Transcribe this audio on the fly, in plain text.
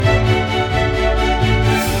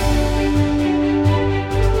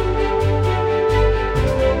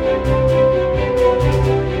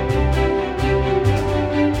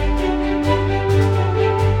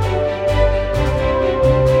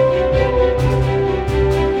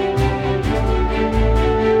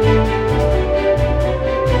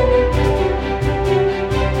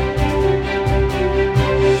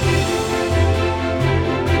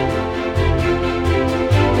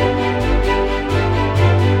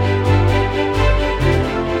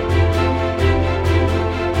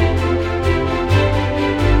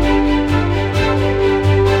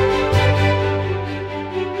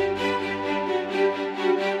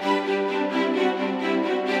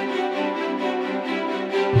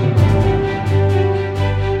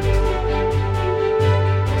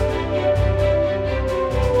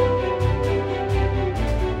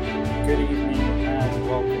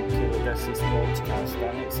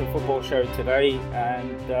football show today,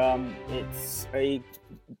 and it's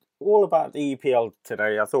all about the EPL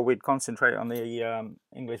today. I thought we'd concentrate on the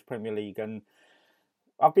English Premier League, and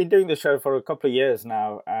I've been doing the show for a couple of years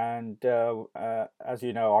now, and as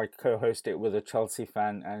you know, I co-host it with a Chelsea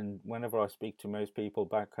fan, and whenever I speak to most people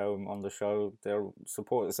back home on the show, they're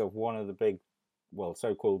supporters of one of the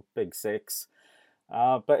so-called Big Six.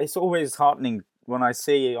 But it's always heartening when I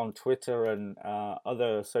see on Twitter and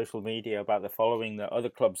other social media about the following that other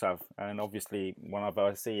clubs have. And obviously, whenever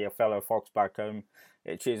I see a fellow Fox back home,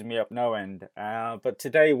 it cheers me up no end. But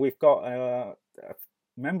today we've got a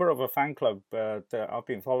member of a fan club that I've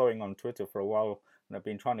been following on Twitter for a while. And I've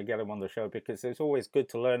been trying to get him on the show because it's always good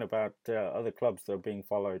to learn about other clubs that are being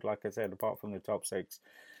followed, like I said, apart from the top six.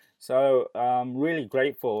 So I'm really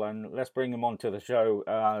grateful, and let's bring him onto the show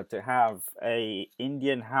to have a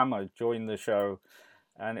Indian Hammer join the show.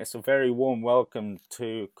 And it's a very warm welcome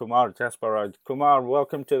to Kumar Jasparaj. Kumar,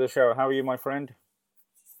 welcome to the show. How are you, my friend?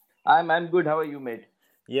 I'm good. How are you, mate?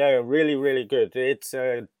 Yeah, really, really good. It's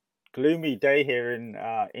a gloomy day here in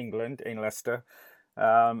England, in Leicester.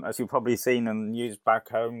 As you've probably seen in the news back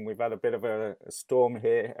home, we've had a bit of a storm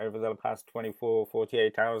here over the past 24,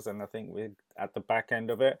 48 hours, and I think we're at the back end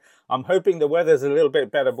of it. I'm hoping the weather's a little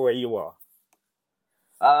bit better where you are.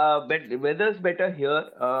 But weather's better here.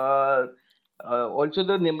 Also,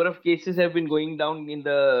 the number of cases have been going down in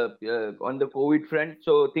the on the COVID front,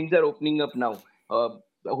 so things are opening up now. I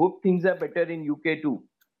hope things are better in UK too.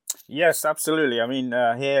 Yes, absolutely. I mean,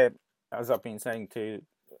 here, as I've been saying to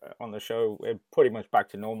on the show, we're pretty much back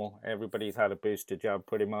to normal. Everybody's had a booster jab,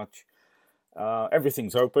 pretty much.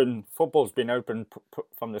 Everything's open. Football's been open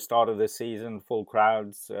from the start of the season, full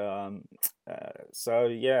crowds. So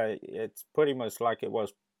yeah, it's pretty much like it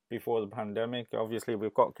was before the pandemic. Obviously,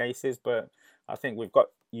 we've got cases, but I think we've got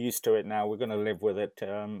used to it now. We're going to live with it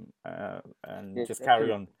and Yes, just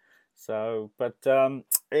carry on. absolutely. So, but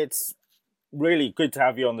it's really good to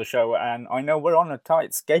have you on the show, and I know we're on a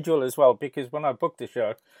tight schedule as well because when I booked the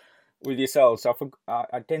show with yourselves,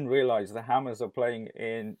 I didn't realize the Hammers are playing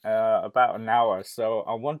in about an hour, so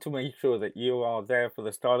I want to make sure that you are there for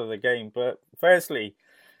the start of the game. But firstly,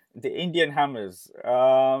 the Indian Hammers,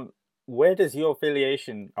 where does your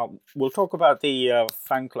affiliation? We'll talk about the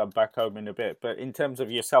fan club back home in a bit, but in terms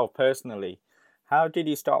of yourself personally, how did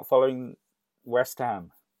you start following West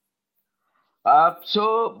Ham?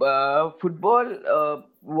 Football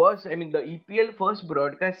I mean, the EPL first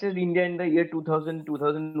broadcasted India in the year 2000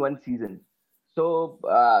 2001 season. So,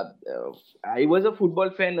 I was a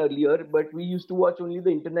football fan earlier, but we used to watch only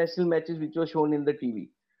the international matches which were shown in the TV.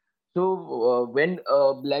 So, when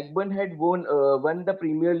Blackburn had won the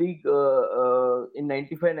Premier League in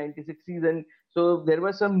 95-96 season, so there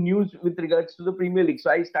was some news with regards to the Premier League.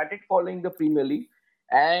 So I started following the Premier League,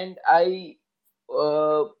 and I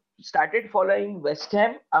uh, started following West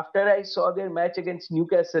Ham after I saw their match against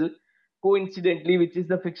Newcastle, coincidentally, which is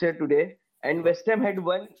the fixture today. And West Ham had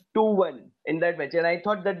won 2-1 in that match, and I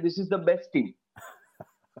thought that this is the best team.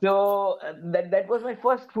 So that was my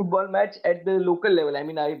first football match at the local level. I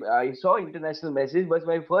mean, I saw international matches, but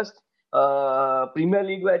my first Premier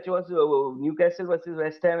League match was Newcastle versus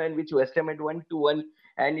West Ham, and which West Ham had won 2-1.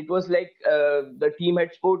 And it was like the team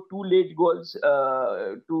had scored two late goals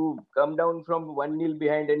to come down from 1-0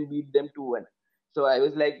 behind and beat them 2-1. So I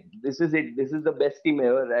was like, this is it. This is the best team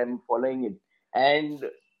ever. I'm following it. And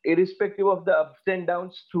irrespective of the ups and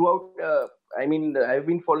downs throughout, I mean, I've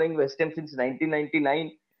been following West Ham since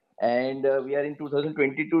 1999, and we are in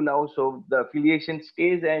 2022 now, so the affiliation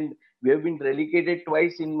stays, and we have been relegated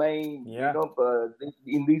twice in my Yeah.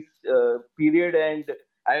 in this period, and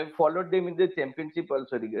I have followed them in the championship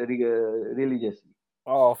also religiously.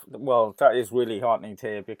 Oh, well, that is really heartening to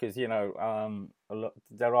hear because,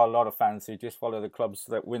 there are a lot of fans who just follow the clubs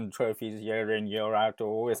that win trophies year in, year out, or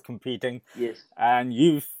always competing. Yes. And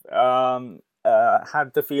you've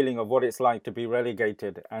had the feeling of what it's like to be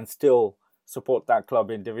relegated and still support that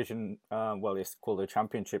club in division, it's called the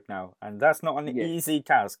championship now. And that's not an Yes. easy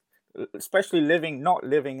task, especially not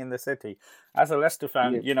living in the city. As a Leicester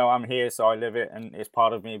fan, Yes. I'm here, so I live it and it's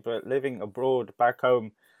part of me, but living abroad, back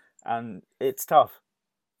home, and it's tough.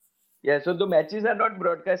 Yeah, so the matches are not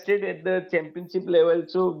broadcasted at the championship level,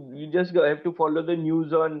 so you just have to follow the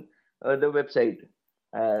news on the website.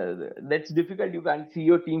 That's difficult. You can't see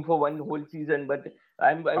your team for one whole season, but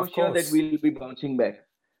I was Of sure that course. we'll be bouncing back.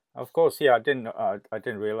 Of course, yeah, I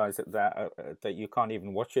didn't realize that you can't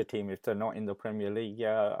even watch your team if they're not in the Premier League.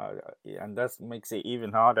 Yeah, and that makes it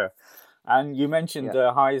even harder. And you mentioned Yeah.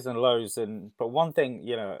 the highs and lows, but one thing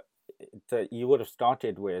that you would have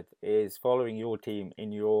started with is following your team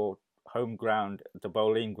in your home ground, the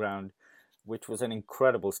Bowling ground. which was an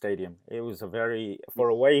incredible stadium. It was for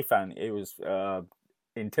a away fan, it was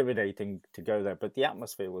intimidating to go there, but the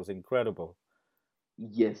atmosphere was incredible.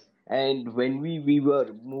 Yes, and when we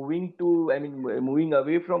were moving to, I mean, moving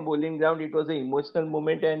away from bowling ground, it was an emotional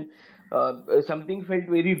moment, and something felt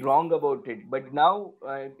very wrong about it. But now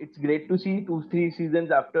it's great to see 2 3 seasons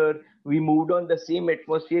after we moved on, the same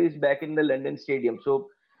atmosphere is back in the London Stadium. So,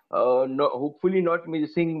 no, hopefully not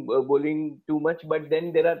missing bowling too much. But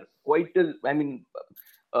then there are I mean,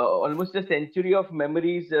 almost a century of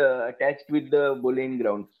memories attached with the bowling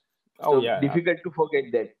grounds. Oh So yeah, difficult to forget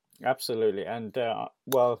that. absolutely. And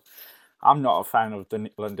well, I'm not a fan of the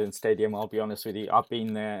London Stadium. I'll be honest with you. I've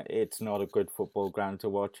been there. It's not a good football ground to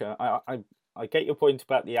watch. I get your point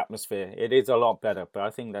about the atmosphere. It is a lot better, but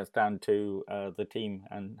I think that's down to the team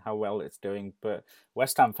and how well it's doing. But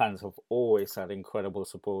West Ham fans have always had incredible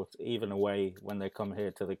support, even away when they come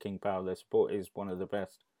here to the King Power. Their support is one of the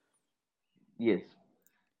best. Yes.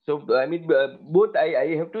 So, I mean, both,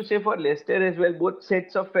 I have to say for Leicester as well, both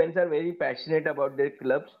sets of fans are very passionate about their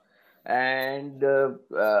clubs. And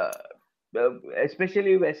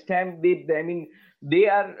especially West Ham, I mean, they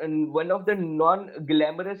are one of the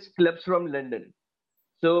non-glamorous clubs from London.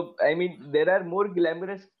 So, I mean, there are more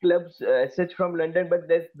glamorous clubs as such from London, but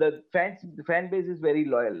the fan base is very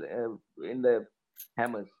loyal in the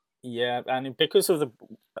Hammers. Yeah, and because of the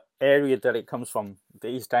area that it comes from, the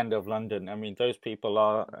East End of London, I mean, those people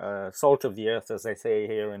are salt of the earth, as they say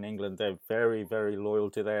here in England. They're very, very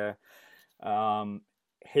loyal to their um,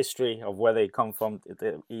 history of where they come from,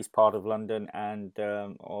 the east part of London. And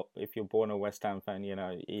or if you're born a West Ham fan,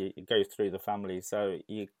 it goes through the family, so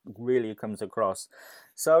it really comes across.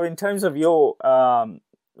 So, in terms of your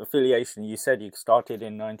affiliation, you said you started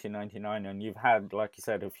in 1999, and you've had, like you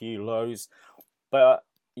said, a few lows, but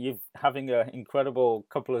you're having an incredible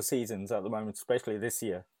couple of seasons at the moment, especially this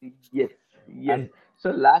year. Yes, yes. And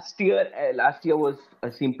So last year was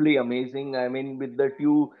simply amazing. I mean, with the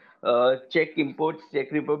two Czech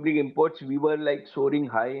Republic imports, we were like soaring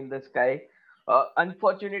high in the sky.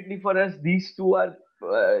 Unfortunately for us, these two are,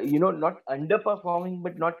 not underperforming,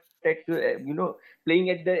 but not playing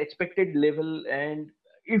at the expected level. And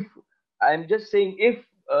if I'm just saying, if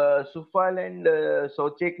Sufal and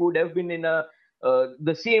Soucek would have been in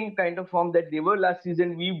the same kind of form that they were last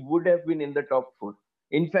season, we would have been in the top four.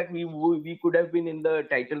 In fact, we could have been in the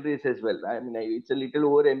title race as well. I mean, it's a little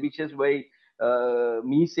over ambitious by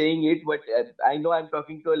me saying it, but I know I'm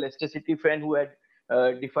talking to a Leicester City fan who had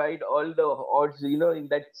defied all the odds, in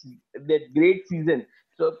that great season.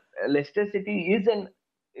 So Leicester City is an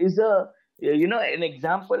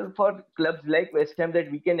example for clubs like West Ham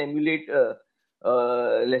that we can emulate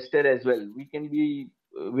Leicester as well. We can be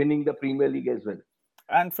winning the Premier League as well.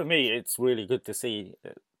 And for me, it's really good to see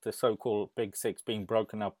the so-called Big Six being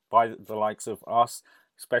broken up by the likes of us,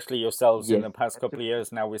 especially yourselves in Yes, the past couple of absolutely.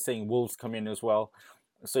 years. Now we're seeing Wolves come in as well.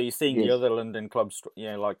 So you're seeing the Yes. other London clubs,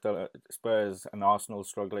 like the Spurs and Arsenal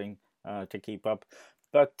struggling to keep up.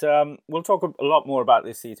 But we'll talk a lot more about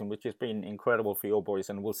this season, which has been incredible for your boys,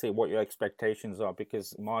 and we'll see what your expectations are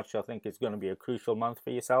because March, I think, is going to be a crucial month for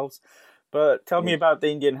yourselves. But tell me Yes. about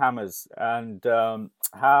the Indian Hammers and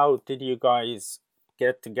how did you guys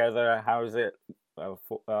get together? How is it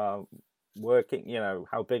working?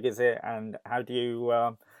 How big is it, and how do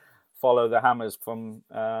you follow the Hammers from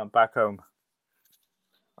back home?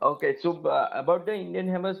 Okay, so about the Indian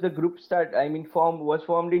Hammers, the group I mean, was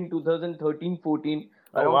formed in 2013-14,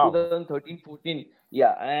 Oh around wow! 2013-14.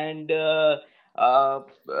 Yeah, and it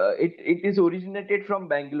is originated from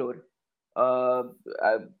Bangalore, uh,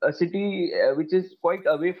 a city which is quite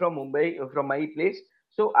away from Mumbai, from my place.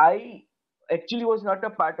 So I actually was not a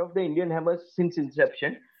part of the Indian Hammers since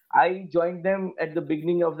inception. I joined them at the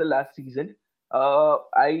beginning of the last season.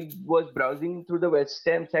 I was browsing through the West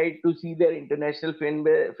Ham site to see their international fan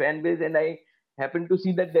base, and I happened to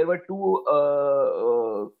see that there were two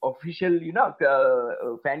official,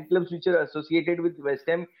 fan clubs which are associated with West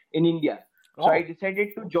Ham in India. So I Oh, decided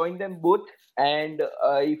to join them both, and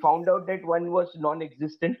I found out that one was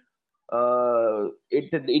non-existent.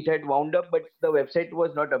 It had wound up, but the website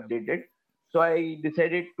was not updated. So I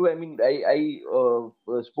decided to. I mean, I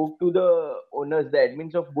spoke to the owners, the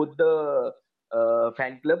admins of both the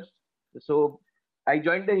fan clubs. So I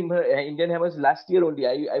joined the Indian Hammers last year only.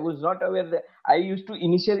 I was not aware that I used to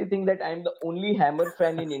initially think that I'm the only Hammer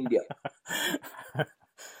fan in India.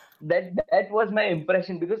 That was my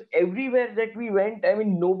impression, because everywhere that we went, I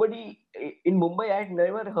mean, nobody in Mumbai, I had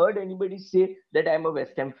never heard anybody say that I'm a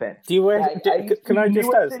West Ham fan. do you So wear? I used to Can I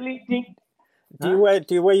just ask? universally think, Do you huh?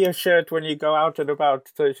 wear your shirt when you go out and about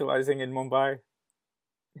socializing in Mumbai?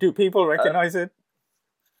 Do people Uh, recognize it?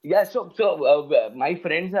 Yeah, my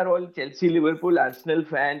friends are all Chelsea, Liverpool, Arsenal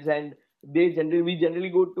fans, and we generally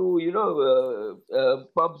go to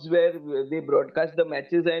pubs where they broadcast the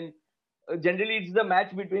matches, and generally it's the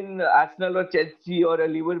match between Arsenal or Chelsea or a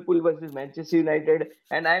Liverpool versus Manchester United,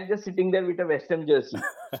 and I'm just sitting there with a West Ham jersey.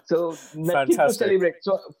 So nothing to Fantastic. celebrate.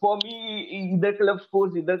 So for me, either club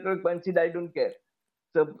scores, either club concedes, I don't care.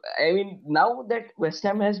 So I mean, now that West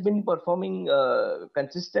Ham has been performing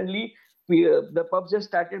consistently, the pubs have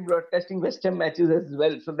started broadcasting West Ham matches as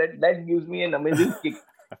well. So that gives me an amazing kick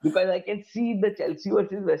because I can see the Chelsea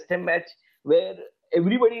versus West Ham match where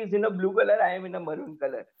everybody is in a blue color, I am in a maroon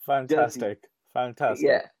color jersey. Fantastic. Fantastic.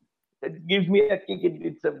 Yeah, it gives me a kick.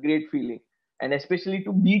 It's a great feeling, and especially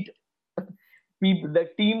to beat the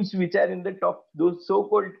teams which are in the top, those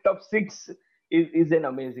so-called top six, is an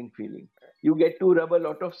amazing feeling. You get to rub a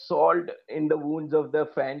lot of salt in the wounds of the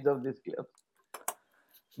fans of this club.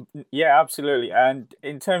 Yeah, absolutely. And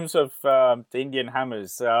in terms of the Indian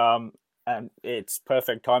Hammers, and it's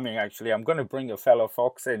perfect timing actually. I'm going to bring a fellow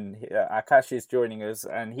Fox in. Akash is joining us,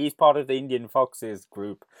 and he's part of the Indian Foxes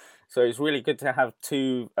group. So it's really good to have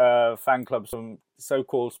two fan clubs from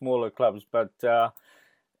so-called smaller clubs. But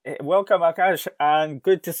welcome, Akash, and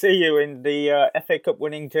good to see you in the FA Cup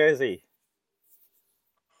winning jersey.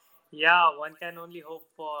 Yeah, one can only hope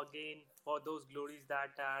for again for those glories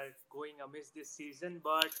that are going amiss this season.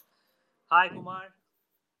 But hi, Kumar.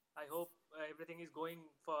 I hope everything is going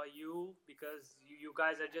for you because you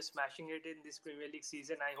guys are just smashing it in this Premier League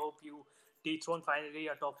season. I hope you dethrone finally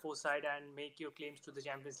a top four side and make your claims to the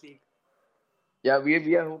Champions League. Yeah,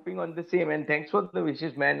 we are hoping on the same. And thanks for the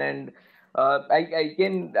wishes, man. And I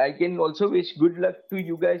can also wish good luck to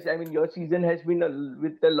you guys. I mean, your season has been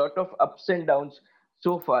with a lot of ups and downs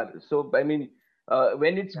so far. So I mean,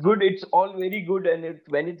 when it's good, it's all very good, and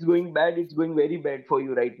when it's going bad, it's going very bad for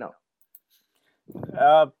you right now.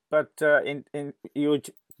 But in you,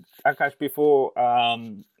 Akash, before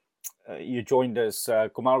you joined us,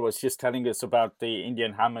 Kumar was just telling us about the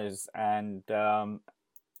Indian Hammers and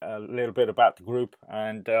a little bit about the group.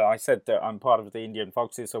 And I said that I'm part of the Indian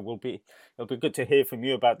Foxes, so it'll be good to hear from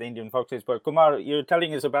you about the Indian Foxes. But Kumar, you're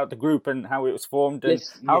telling us about the group and how it was formed, and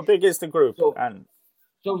Yes, how yes. big is the group? So And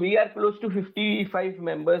So we are close to 55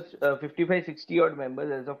 members, 55, 60 odd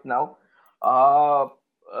members as of now. Uh,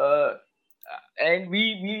 uh, and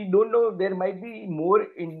we don't know, there might be more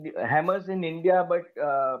hammers in India, but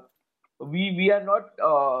we are not,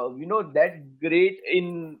 that great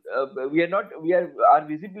in, we are not, our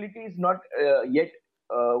visibility is not yet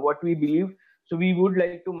what we believe. So we would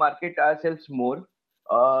like to market ourselves more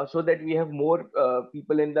so that we have more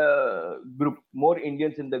people in the group, more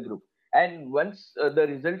Indians in the group, and once the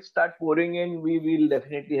results start pouring in, we will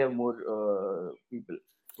definitely have more people.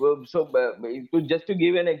 Just to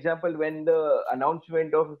give an example, when the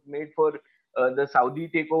announcement of made for the Saudi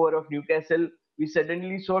takeover of Newcastle, we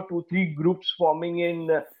suddenly saw two three groups forming in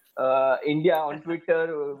India on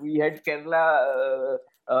Twitter. We had Kerala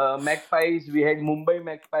Magpies, we had Mumbai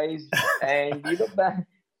Magpies, and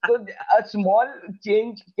a small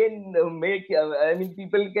change can make. I mean,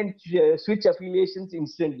 people can switch affiliations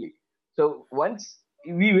instantly. So once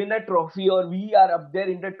we win a trophy or we are up there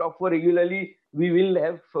in the top four regularly, we will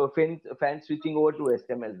have fans switching over to West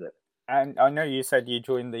Ham as well. and I know you said you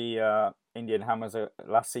joined the Indian Hammers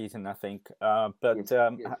last season, I think. But Yes,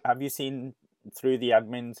 yes. have you seen through the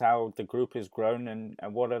admins how the group has grown,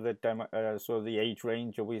 and what are the sort of the age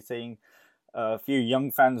range? Are we seeing a few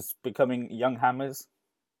young fans becoming young Hammers?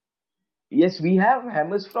 Yes, we have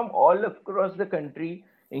hammers from all across the country,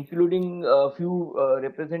 including a few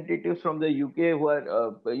representatives from the UK who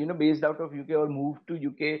are, based out of UK or moved to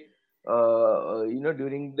UK,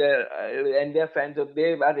 during their, and they are fans of,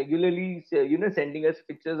 they are regularly, sending us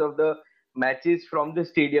pictures of the matches from the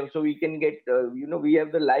stadium. So we can get, we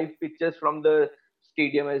have the live pictures from the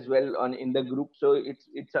stadium as well on in the group. So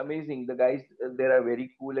it's amazing. The guys there are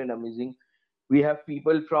very cool and amazing. We have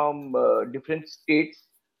people from different states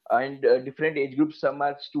and different age groups. Some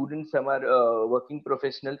are students, some are working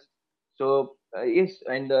professionals. So yes,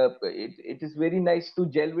 and it is very nice to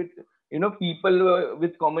gel with people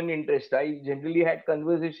with common interest. I generally had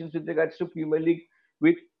conversations with regards to Premier League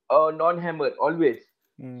with non-hammer always.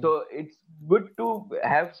 Mm. So it's good to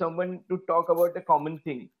have someone to talk about a common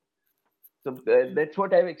thing. So that's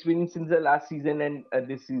what I've experienced since the last season and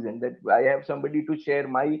this season. That I have somebody to share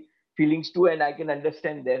my feelings to, and I can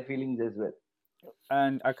understand their feelings as well.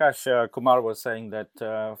 And Akash, Kumar was saying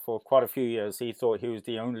that for quite a few years he thought he was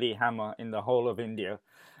the only hammer in the whole of India.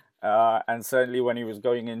 And certainly when he was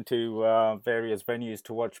going into various venues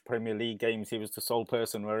to watch Premier League games, he was the sole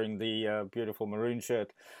person wearing the beautiful maroon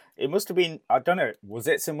shirt. It must have been, I don't know, was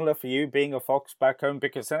it similar for you being a Fox back home?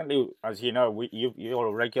 Because certainly, as you know, you're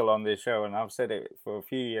a regular on this show, and I've said it for a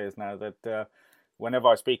few years now that whenever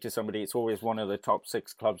I speak to somebody, it's always one of the top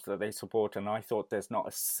 6 clubs that they support. And I thought there's not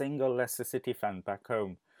a single Leicester City fan back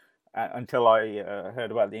home until I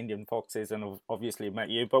heard about the Indian Foxes and obviously met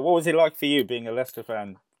you. But what was it like for you being a Leicester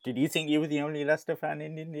fan? Did you think you were the only Leicester fan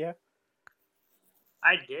in India?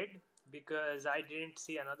 I did, because I didn't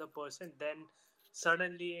see another person. Then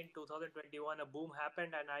suddenly in 2021, a boom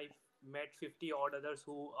happened, and I met 50 odd others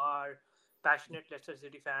who are passionate Leicester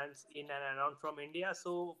City fans in and around from India.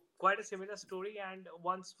 So quite a similar story. And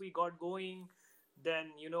once we got going, then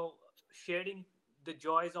sharing the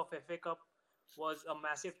joys of FA Cup was a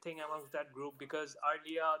massive thing amongst that group, because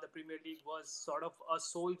earlier the Premier League was sort of a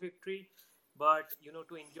sole victory, but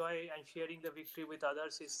to enjoy and sharing the victory with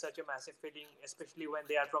others is such a massive feeling, especially when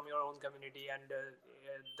they are from your own community and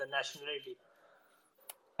the nationality.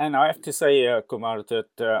 And I have to say, Kumar, that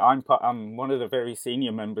I'm one of the very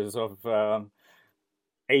senior members of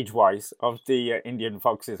age-wise of the Indian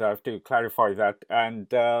Foxes. I have to clarify that, and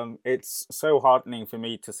it's so heartening for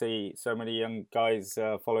me to see so many young guys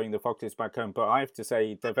following the Foxes back home. But I have to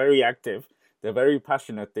say, they're very active, they're very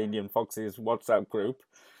passionate. The Indian Foxes WhatsApp group,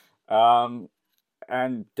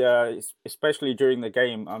 and especially during the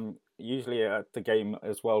game, I'm usually at the game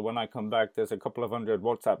as well. When I come back, there's a couple of hundred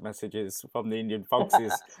WhatsApp messages from the Indian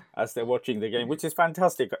Foxes as they're watching the game, which is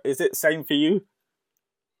fantastic. Is it same for you?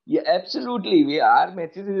 Yeah, absolutely. Our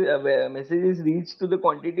messages reach to the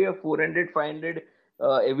quantity of 400, 500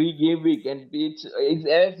 every game week, and it's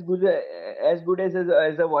as good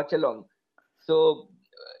as a watch along. So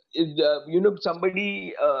if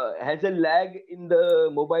somebody has a lag in the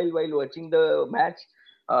mobile while watching the match,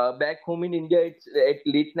 back home in India, it's at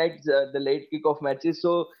late nights, the late kickoff matches.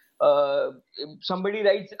 So if somebody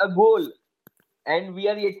writes a goal, and we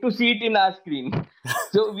are yet to see it in our screen.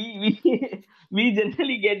 So we we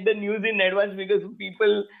generally get the news in advance, because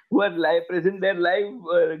people who are live present there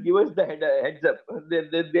live give us the heads up.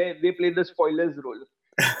 They play the spoilers role.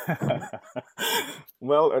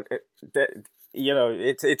 Well,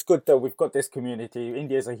 it's good that we've got this community.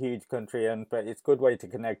 India is a huge country, but it's a good way to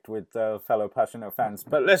connect with fellow passionate fans.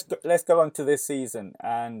 But let's go on to this season,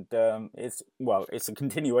 and it's a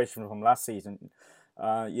continuation from last season.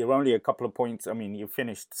 You're only a couple of points. I mean, you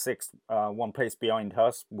finished 6th, one place behind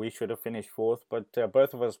us. We should have finished 4th, but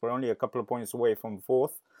both of us were only a couple of points away from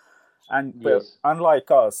 4th. But Yes. unlike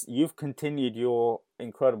us, you've continued your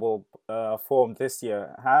incredible form this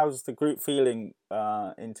year. How's the group feeling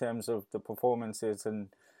in terms of the performances and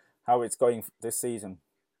how it's going this season?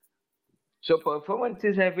 So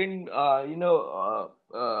performances have been, up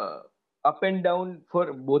and down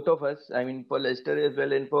for both of us. I mean, for Leicester as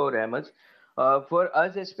well and for Ramos. For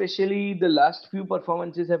us, especially, the last few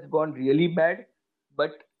performances have gone really bad,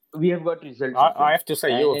 but we have got results of I them. have to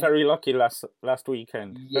say you were And very lucky last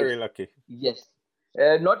weekend. yes, Very lucky. yes.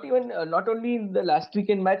 Not only in the last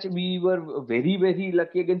weekend match, we were very, very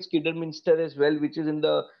lucky against Kidderminster as well, which is in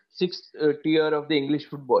the sixth tier of the English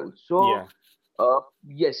football. So Yeah.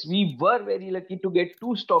 yes, we were very lucky to get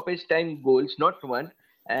two stoppage time goals, not one.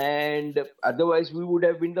 And otherwise, we would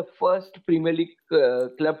have been the first Premier League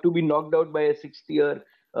club to be knocked out by a sixth-tier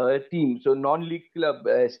team. So non-league club,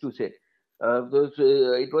 as to say.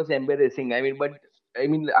 It was embarrassing. I mean, but I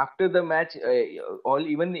mean, after the match, all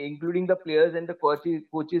even including the players and the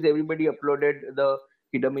coaches, everybody applauded the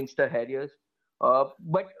Kidderminster Harriers.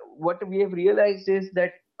 But what we have realized is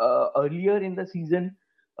that earlier in the season,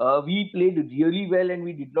 we played really well, and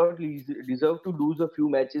we did not deserve to lose a few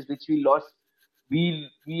matches which we lost. We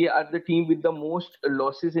are the team with the most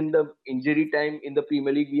losses in the injury time in the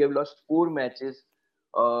Premier League. We have lost 4 matches.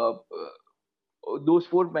 Those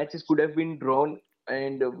 4 matches could have been drawn,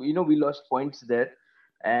 and we lost points there.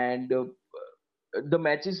 And the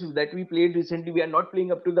matches that we played recently, we are not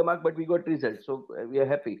playing up to the mark, but we got results, so we are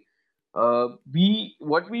happy. We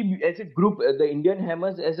what we as a group, the Indian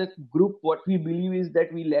Hammers as a group, what we believe is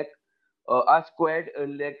that we lack, our squad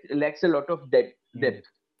lacks a lot of Mm. depth.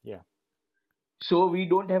 Yeah. So we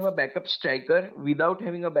don't have a backup striker. Without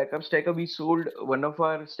having a backup striker, we sold one of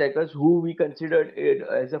our strikers who we considered it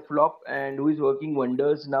as a flop, and who is working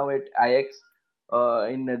wonders now at Ajax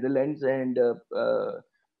in Netherlands. And uh,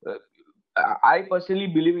 I personally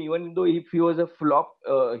believe, even though if he was a flop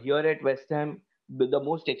here at West Ham, the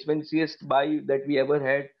most expensive buy that we ever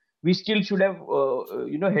had, we still should have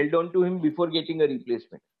held on to him before getting a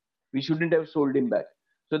replacement. We shouldn't have sold him back.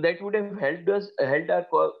 So that would have helped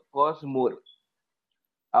our cause more.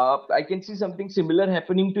 I can see something similar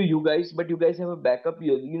happening to you guys, but you guys have a backup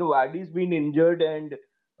here. Vardy's been injured and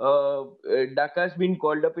Daka's been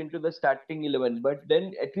called up into the starting 11. But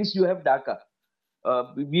then at least you have Daka.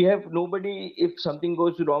 We have nobody if something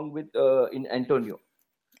goes wrong with in Antonio.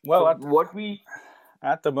 Well, So what we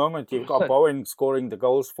at the moment, you've got sorry, Bowen scoring the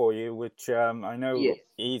goals for you, which I know yes,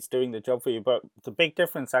 he's doing the job for you. But the big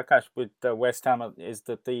difference, Akash, with West Ham is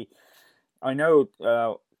that I know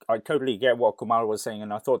I totally get what Kumar was saying,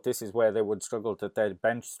 and I thought this is where they would struggle, that their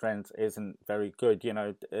bench strength isn't very good.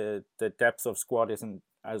 The depth of squad isn't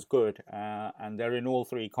as good, and they're in all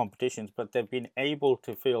three competitions, but they've been able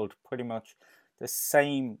to field pretty much the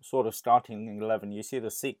same sort of starting 11. You see the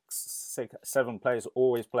six, 7 players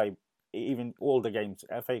always play, even all the games,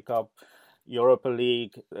 FA Cup, Europa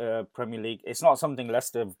League, Premier League. It's not something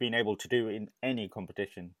Leicester have been able to do in any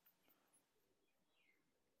competition.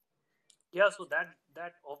 Yeah, so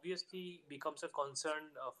that obviously becomes a concern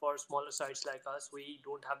for smaller sites like us. We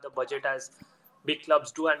don't have the budget as big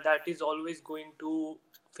clubs do, and that is always going to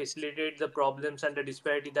facilitate the problems and the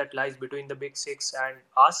disparity that lies between the big six and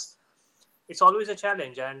us. It's always a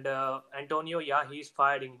challenge. And Antonio, yeah, he's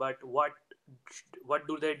firing, but what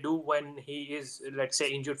do they do when he is, let's say,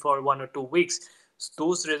 injured for 1 or 2 weeks?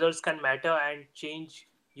 Those results can matter and change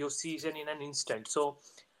your season in an instant. So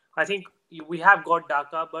I think we have got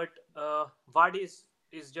Daka, but Vardy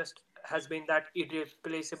is just has been that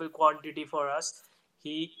irreplaceable quantity for us.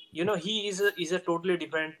 He is a totally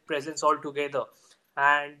different presence altogether,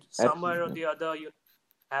 and somewhere or absolutely. the other,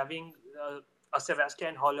 having a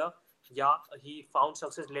Sebastian Haller, yeah, he found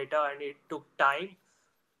success later, and it took time,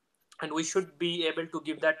 and we should be able to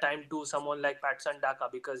give that time to someone like Patson Daka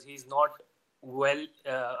because he's not well.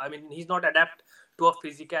 He's not adapt to a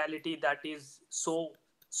physicality that is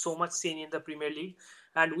so much seen in the Premier League,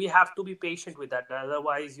 and we have to be patient with that.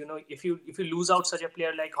 Otherwise, if you lose out such a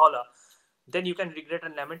player like Holla, then you can regret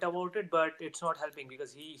and lament about it, but it's not helping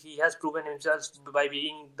because he has proven himself by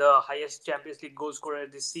being the highest Champions League goal scorer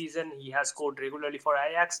this season. He has scored regularly for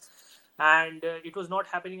Ajax, and it was not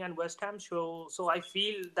happening in West Ham. So I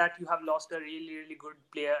feel that you have lost a really really good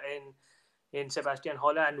player in Sebastian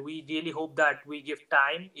Haller, and we really hope that we give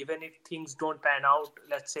time, even if things don't pan out.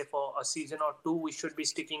 Let's say for a season or two, we should be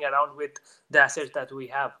sticking around with the assets that we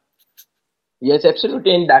have. Yes,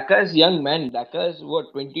 absolutely. And Daka's young man. Daka's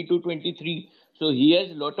what 22, 23. So he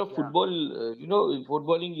has a lot of Yeah. football,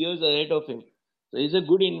 footballing years ahead of him. So it's a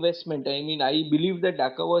good investment. I mean, I believe that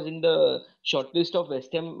Daka was in the shortlist of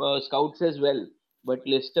West Ham scouts as well, but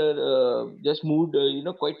Leicester just moved,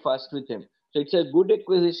 quite fast with him. So it's a good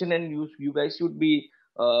acquisition, and you guys should be,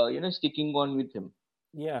 sticking on with him.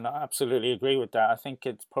 Yeah, no, I absolutely agree with that. I think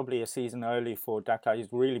it's probably a season early for Daka.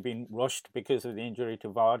 He's really been rushed because of the injury to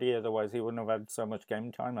Vardy. Otherwise, he wouldn't have had so much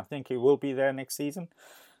game time. I think he will be there next season.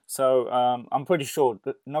 So I'm pretty sure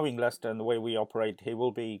that knowing Leicester and the way we operate, he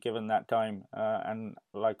will be given that time. And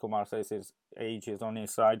like Kumar says, his age is on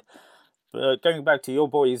his side. But going back to your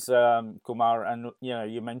boys, Kumar, and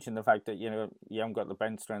you mentioned the fact that you haven't got the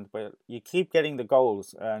bench strength, but you keep getting the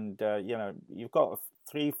goals, and you've got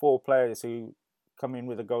 3, 4 players who come in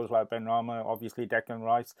with the goals like Ben Rama, obviously Declan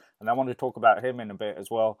Rice, and I want to talk about him in a bit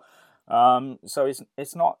as well. So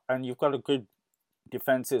it's not, and you've got a good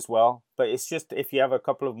defense as well, but it's just if you have a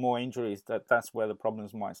couple of more injuries, that's where the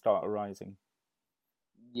problems might start arising.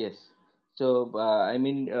 Yes. So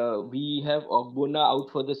we have Ogbonna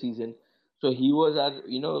out for the season. So he was our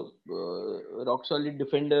rock solid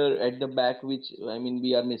defender at the back, which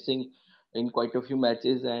we are missing in quite a few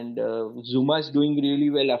matches. And Zuma's doing really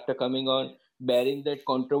well after coming on, bearing that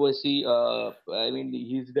controversy.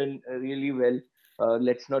 He's done really well.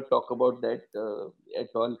 Let's not talk about that at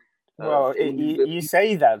all. Well, you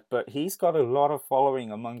say that, but he's got a lot of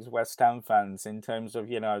following amongst West Ham fans in terms of,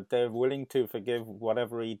 they're willing to forgive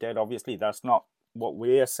whatever he did. Obviously, that's not what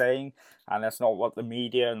we're saying, and that's not what the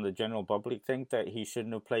media and the general public think, that he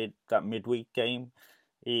shouldn't have played that midweek game.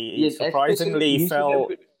 He Yes, especially surprisingly he should have. fell.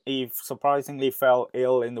 He surprisingly fell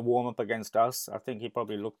ill in the warm up against us. I think he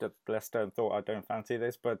probably looked at Leicester and thought, "I don't fancy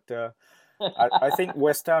this." But I think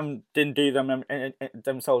West Ham didn't do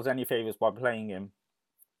themselves any favors by playing him.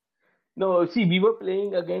 No, see, we were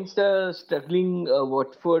playing against a struggling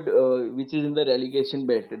Watford, which is in the relegation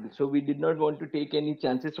battle. So we did not want to take any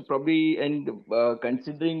chances. So probably, and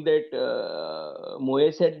considering that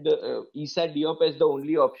Moyes had Issa Diop as the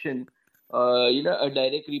only option, a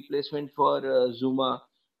direct replacement for Zuma.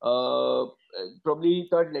 Probably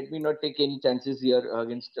thought, let me not take any chances here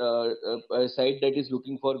against a side that is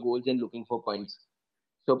looking for goals and looking for points.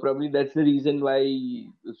 So probably that's the reason why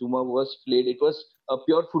Zuma was played. It was a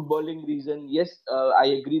pure footballing reason. Yes, I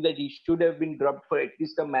agree that he should have been dropped for at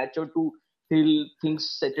least a match or two till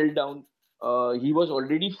things settled down. He was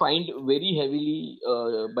already fined very heavily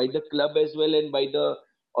by the club as well and by the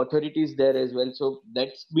authorities there as well. So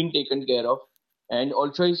that's been taken care of, and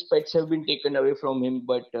also his pets have been taken away from him.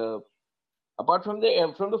 But apart from the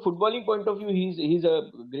footballing point of view, he's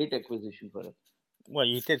a great acquisition for us. Well,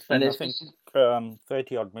 you did And spend, I think, especially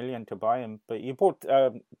 30 odd million to buy him, but you bought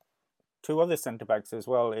two other centre backs as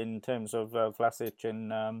well in terms of Vlasic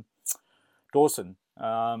and Dawson.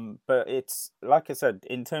 But it's like I said,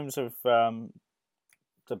 in terms of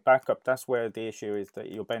the backup, that's where the issue is,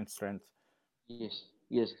 that your bench strength. yes,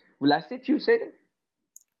 yes. Vlasic, you said?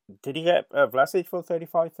 Did he get Vlasic for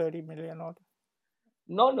 30 million odd?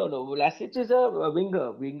 No. Vlasic is a wing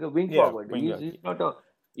Yeah, forward. winger. He's not a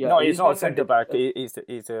No, he's he's not a not a centre back. He's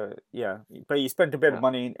a yeah, but he spent a bit of yeah.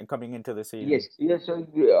 money coming into the season. Yes. So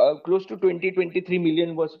close to 23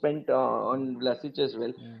 million was spent on Vlasic as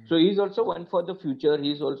well. Mm. So he's also one for the future.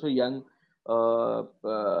 He's also young. A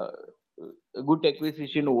good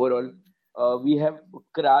acquisition overall. We have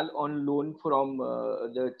Kral on loan from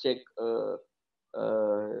the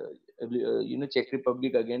Czech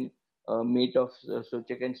Republic again, mate of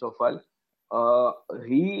Souček and Sofal. Uh,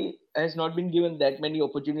 he has not been given that many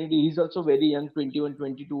opportunity. He's also very young, 21,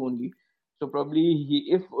 22 only. So probably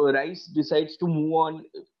if Rice decides to move on,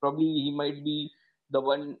 probably he might be the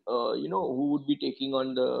one who would be taking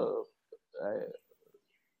on the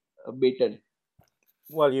baton.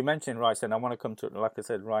 Well, you mentioned Rice, and I want to come to, like I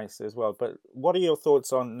said, Rice as well. But what are your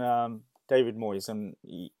thoughts on David Moyes? And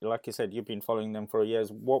like you said, you've been following them for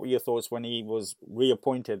years. What were your thoughts when he was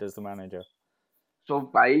reappointed as the manager?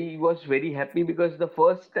 So I was very happy because the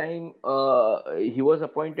first time he was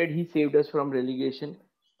appointed, he saved us from relegation.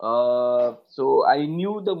 So I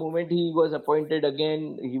knew the moment he was appointed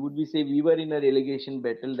again, he would be safe. We were in a relegation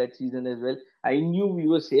battle that season as well. I knew we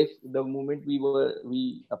were safe the moment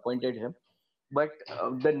we appointed him. But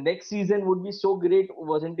the next season would be so great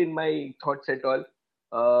wasn't in my thoughts at all.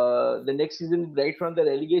 The next season, right from the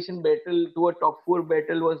relegation battle to a top four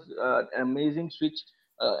battle, was an amazing switch,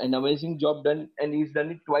 an amazing job done, and he's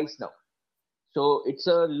done it twice now. So it's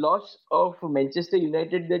a loss of Manchester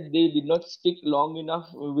United that they did not stick long enough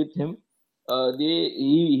with him.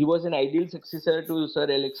 He was an ideal successor to Sir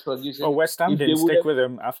Alex Oh, Ferguson. West Ham If they didn't would stick have, with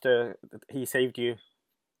him after he saved you.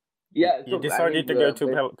 yeah. You So I decided mean, to go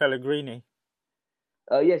to Pellegrini.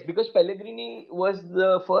 Yes, because Pellegrini was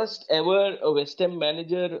the first ever West Ham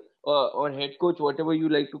manager or head coach, whatever you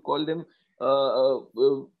like to call them,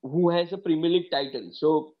 who has a Premier League title.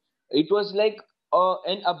 So it was like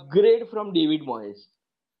an upgrade from David Moyes.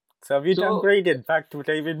 So have you So, downgraded back to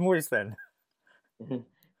David Moyes then?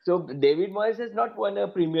 so David Moyes has not won a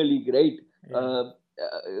Premier League, right? Yeah.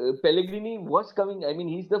 Pellegrini was coming. I mean,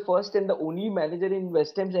 he's the first and the only manager in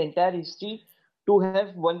West Ham's entire history to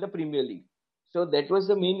have won the Premier League. So that was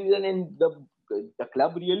the main reason, and the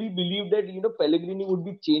club really believed that Pellegrini would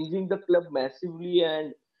be changing the club massively,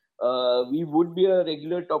 and we would be a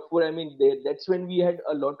regular top four. I mean, that's when we had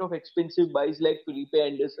a lot of expensive buys like Felipe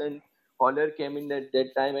Anderson, Honor came in at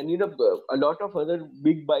that time, and a lot of other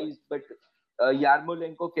big buys. But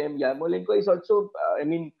Yarmolenko came. Yarmolenko is also,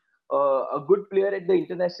 a good player at the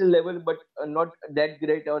international level, but not that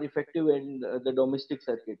great or effective in the domestic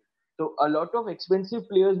circuit. So a lot of expensive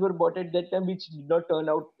players were bought at that time, which did not turn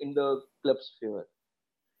out in the club's favor.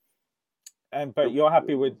 But So you're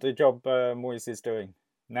happy with the job Moyes is doing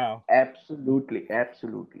now? absolutely.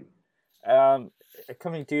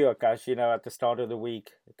 Coming to you, Akash, at the start of the week,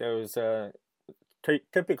 there was a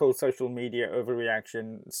typical social media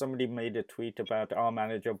overreaction. Somebody made a tweet about our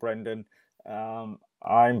manager, Brendan.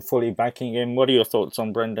 I'm fully backing him. What are your thoughts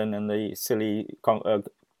on Brendan and the silly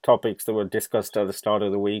topics that were discussed at the start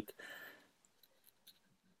of the week?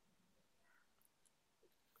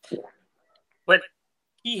 Well,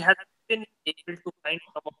 he has been able to find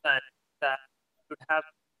some of the answers that should have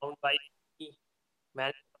been found by any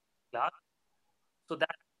manager of the class. So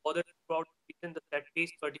that bothered throughout the season, the set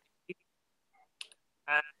piece particularly.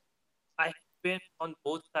 And I have been on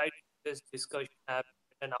both sides of this discussion. I have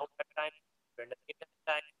written out at times, written in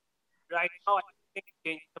at times. Right now, I think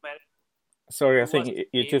changing the manager Sorry, I was think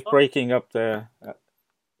you're just safer. breaking up there,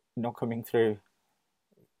 not coming through.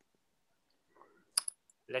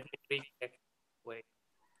 Let me recheck. Wait.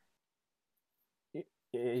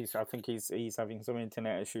 I think he's having some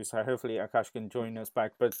internet issues, so hopefully Akash can join us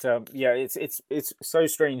back. But yeah, it's so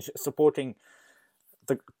strange supporting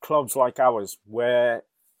the clubs like ours, where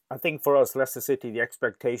I think for us, Leicester City, the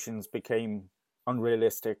expectations became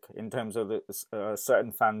unrealistic in terms of the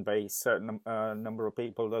certain fan base, certain number of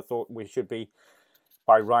people that thought we should be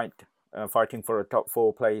by right fighting for a top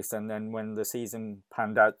four place, and then when the season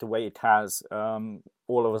panned out the way it has,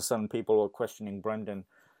 all of a sudden people were questioning Brendan.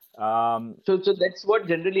 So that's what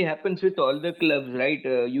generally happens with all the clubs, right?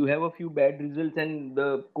 You have a few bad results, and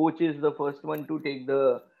the coach is the first one to take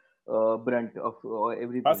the brunt of I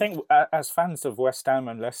everything. think as fans of West Ham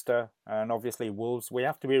and Leicester and obviously Wolves, we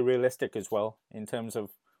have to be realistic as well in terms of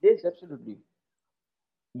Yes, absolutely.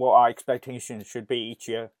 what our expectations should be each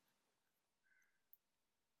year.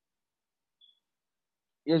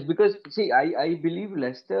 Yes, because see, I believe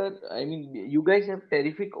Leicester. I mean, you guys have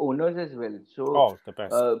terrific owners as well. So, Oh, the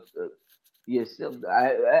best. uh, uh, yes,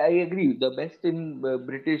 I agree. The best in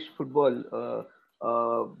British football,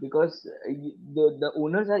 because the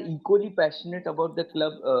owners are equally passionate about the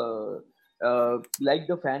club, like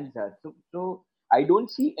the fans are. So I don't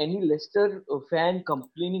see any Leicester fan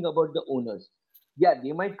complaining about the owners. Yeah,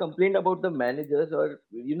 they might complain about the managers or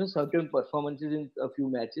certain performances in a few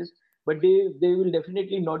matches, but they will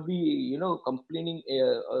definitely not be complaining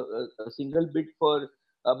a single bit for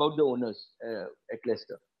about the owners at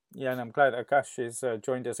Leicester. Yeah, and I'm glad Akash has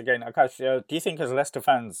joined us again. Akash, do you think as Leicester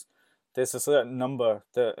fans, there's a certain number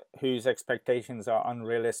that whose expectations are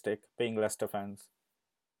unrealistic, being Leicester fans,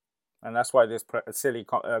 and that's why this silly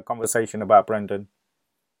conversation about Brendan?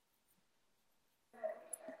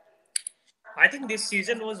 I think this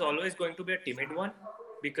season was always going to be a timid one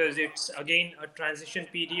because it's again a transition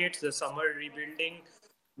period. The summer rebuilding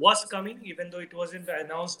was coming, even though it wasn't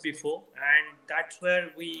announced before, and that's where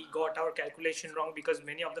we got our calculation wrong because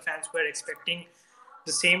many of the fans were expecting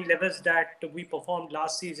the same levels that we performed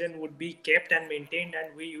last season would be kept and maintained,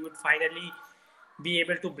 and we would finally be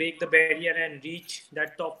able to break the barrier and reach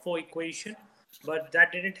that top four equation. But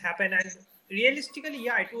that didn't happen. And realistically,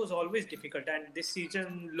 yeah, it was always difficult. And this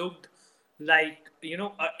season looked like,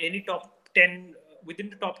 any top 10, within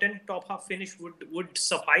the top 10, top half finish would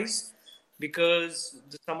suffice because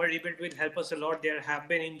the summer rebuild will help us a lot. There have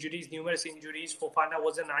been injuries, numerous injuries. Fofana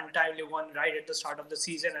was an untimely one right at the start of the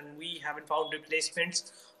season, and we haven't found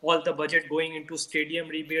replacements. All the budget going into stadium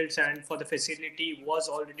rebuilds and for the facility was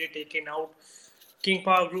already taken out. King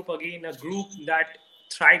Power Group, again, a group that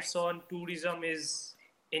thrives on tourism, is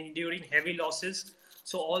enduring heavy losses.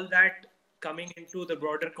 So, all that coming into the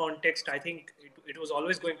broader context, I think it was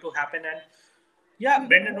always going to happen. And yeah,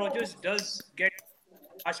 Brendan Rodgers does get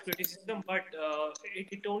harsh criticism, but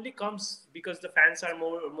it only comes because the fans are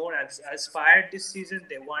more aspired this season.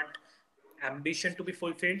 They want ambition to be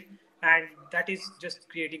fulfilled, and that is just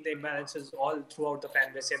creating the imbalances all throughout the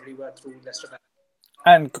fan base everywhere through Leicester fans.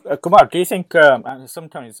 And Kumar, do you think? And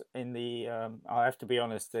sometimes in the, I have to be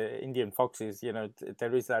honest, the Indian Foxes,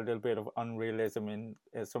 there is that little bit of unrealism in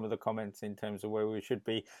some of the comments in terms of where we should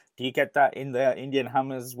be. Do you get that in the Indian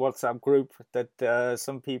Hammers WhatsApp group that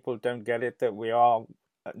some people don't get it that we are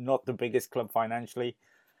not the biggest club financially?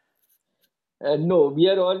 No, we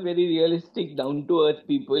are all very realistic, down to earth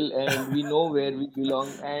people, and we know where we belong.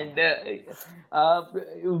 And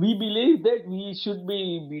we believe that we should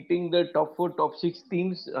be beating the top four, top six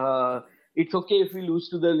teams. It's okay if we lose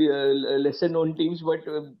to the lesser known teams, but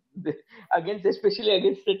against, especially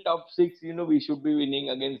against the top six, we should be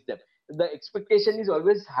winning against them. The expectation is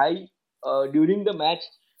always high during the match,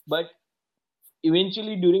 but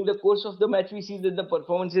eventually during the course of the match we see that the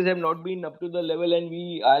performances have not been up to the level, and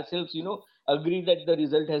we ourselves agree that the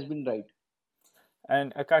result has been right.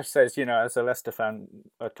 And Akash says, as a Leicester fan,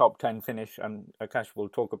 a top 10 finish, and Akash will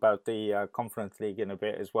talk about the Conference League in a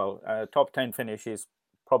bit as well. Top 10 finish is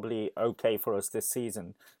probably okay for us this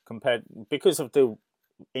season compared because of the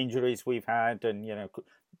injuries we've had, and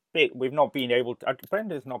we've not been able to.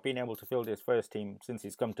 Brendan's not been able to field his first team since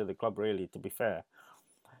he's come to the club. Really, to be fair,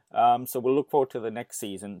 so we'll look forward to the next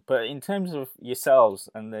season. But in terms of yourselves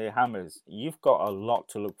and the Hammers, you've got a lot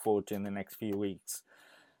to look forward to in the next few weeks.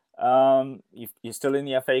 You're still in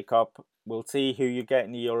the FA Cup. We'll see who you get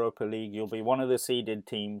in the Europa League. You'll be one of the seeded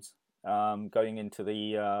teams going into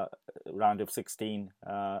the round of 16.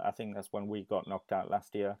 I think that's when we got knocked out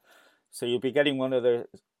last year. So you'll be getting one of the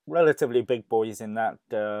relatively big boys in that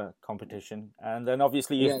competition. And then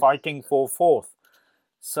obviously you're Yes. fighting for fourth.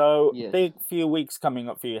 So Yes. big few weeks coming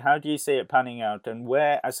up for you. How do you see it panning out? And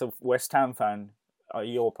where, as a West Ham fan, are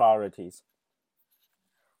your priorities?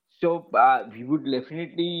 So we would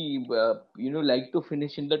definitely, like to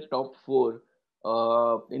finish in the top four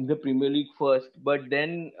in the Premier League first. But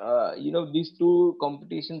then, these two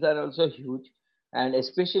competitions are also huge, and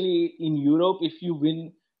especially in Europe, if you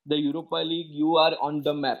win the Europa League, you are on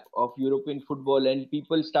the map of European football, and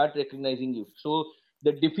people start recognizing you. So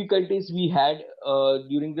the difficulties we had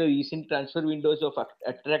during the recent transfer windows of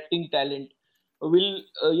attracting talent will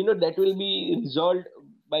that will be resolved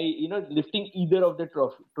by lifting either of the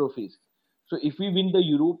trophies. So if we win the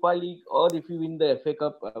Europa League or if we win the FA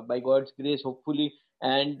Cup, by God's grace, hopefully,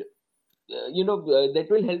 and that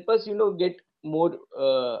will help us get more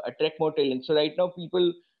attract more talent. So right now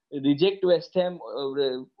people reject West Ham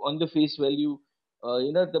on the face value.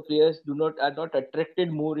 The players are not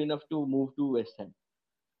attracted more enough to move to West Ham.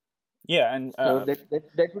 Yeah, and So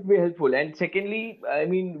that would be helpful. And secondly, I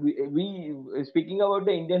mean, we speaking about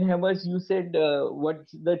the Indian Hammers, you said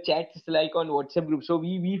what's the chats like on WhatsApp group. So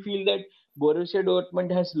we feel that Borussia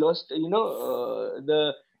Dortmund has lost,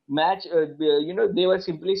 the match. They were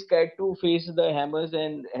simply scared to face the Hammers,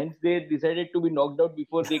 and hence they decided to be knocked out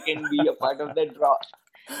before they can be a part of the draw.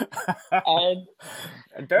 And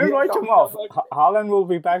we don't are write him talking off. about Haaland will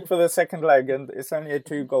be back for the second leg, and it's only a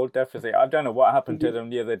 2-goal deficit. I don't know what happened to them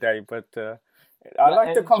the other day, but I yeah,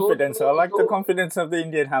 like the and so confidence. I like the so confidence of the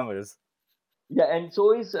Indian Hammers. Yeah, and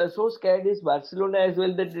so scared is Barcelona as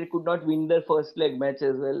well that they could not win their first leg match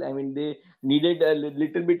as well. I mean, they needed a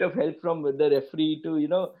little bit of help from the referee to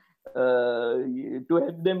to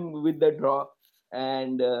help them with the draw.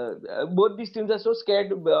 And both these teams are so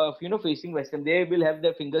scared of facing West Ham. They will have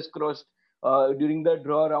their fingers crossed during the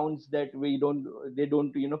draw rounds that they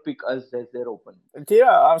don't pick us as their opponent. Yeah,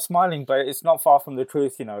 I'm smiling, but it's not far from the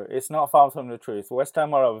truth. It's not far from the truth. West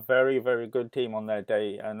Ham are a very, very good team on their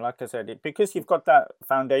day, and like I said, because you've got that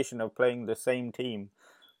foundation of playing the same team,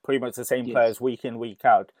 pretty much the same Yes. players week in, week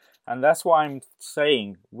out, and that's why I'm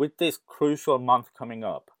saying with this crucial month coming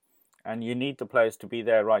up, and you need the players to be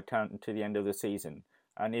there right down to the end of the season.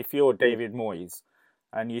 And if you're Yes. David Moyes,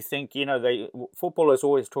 and you think footballers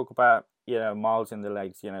always talk about miles in the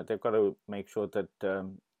legs, they've got to make sure that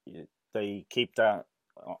they keep that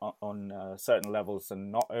on certain levels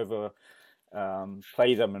and not over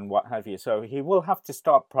play them and what have you. So he will have to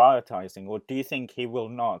start prioritizing, or do you think he will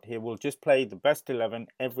not? He will just play the best 11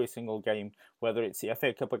 every single game, whether it's the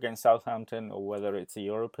FA Cup against Southampton or whether it's the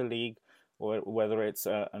Europa League or whether it's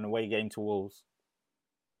an away game to Wolves.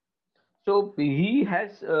 So he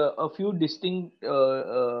has a few distinct,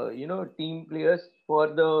 team players for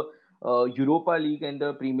the Europa League and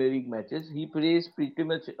the Premier League matches. He plays pretty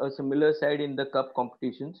much a similar side in the cup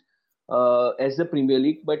competitions as the Premier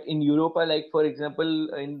League, but in Europa, like for example,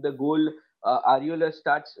 in the goal, Ariola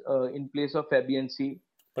starts in place of Fabianski.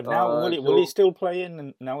 But now, will he So still play in?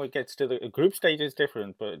 And now it gets to the group stage is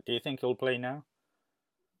different. But do you think he'll play now?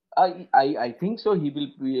 I think so. He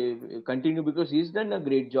will continue because he's done a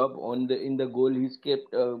great job in the goal. He's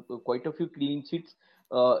kept quite a few clean sheets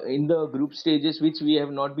in the group stages, which we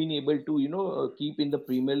have not been able to keep in the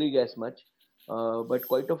Premier League as much. But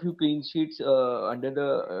quite a few clean sheets under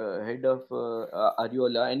the head of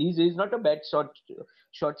Ariola, and he's not a bad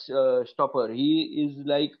stopper. He is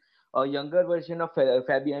like a younger version of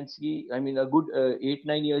Fabianski. I mean, a good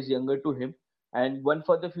 8-9 years younger to him, and one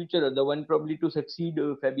for the future, the one probably to succeed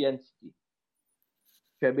Fabianski.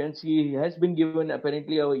 Fabianski has been given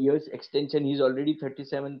apparently a year's extension. He's already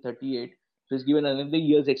 37, 38. So he's given another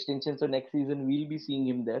year's extension. So next season we'll be seeing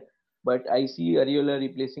him there. But I see Ariola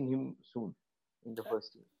replacing him soon in the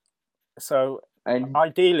first year. So And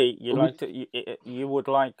ideally, you would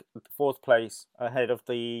like fourth place ahead of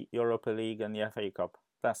the Europa League and the FA Cup.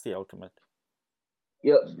 That's the ultimate.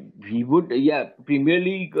 yeah, we would. Yeah, Premier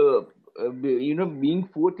League. Being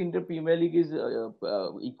fourth in the Premier League is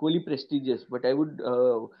equally prestigious. But I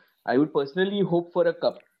would personally hope for a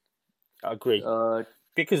cup. Agree.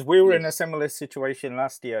 Because we were in a Yes. similar situation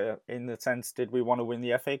last year in the sense, did we want to win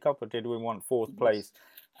the FA Cup or did we want fourth place?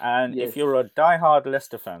 And Yes. if you're a die-hard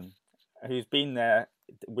Leicester fan who's been there,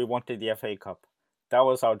 we wanted the FA Cup. That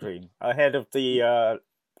was our dream, ahead of the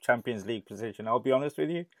Champions League position. I'll be honest with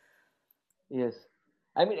you. Yes.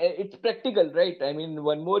 I mean, it's practical, right? I mean,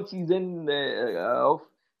 one more season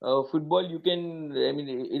of football, you can, I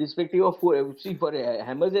mean, irrespective of, see, for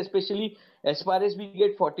Hammers especially, as far as we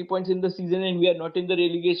get 40 points in the season and we are not in the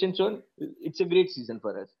relegation zone, it's a great season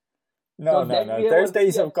for us. No, So no, that no. we have Those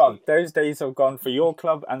days already have gone. achieved. Those days have gone for your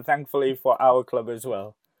club and thankfully for our club as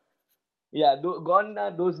well. Yeah, gone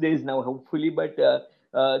are those days now, hopefully. But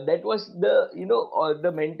that was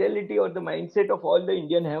the mentality or the mindset of all the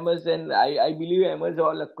Indian Hammers, and I believe Hammers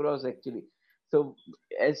all across actually. So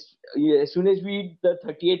as soon as we hit the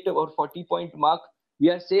 38 or 40 point mark, we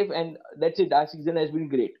are safe, and that's it. Our season has been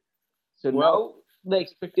great. So Well, now the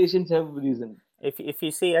expectations have risen. if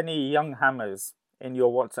you see any young Hammers in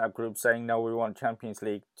your WhatsApp group saying, no, we want Champions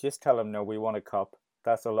League, just tell them, no, we want a cup.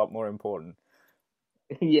 That's a lot more important.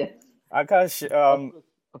 Yes, Akash, of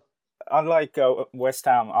course. unlike West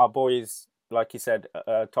Ham, our boys, like you said,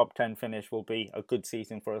 a top 10 finish will be a good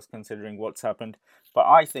season for us considering what's happened. But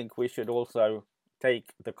I think we should also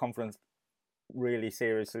take the conference really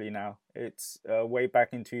seriously now. It's way back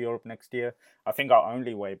into Europe next year. I think our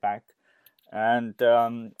only way back. And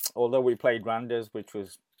although we played Randers, which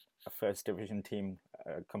was a first division team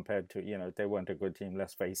compared to, they weren't a good team,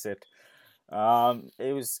 let's face it.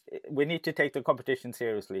 It was. We need to take the competition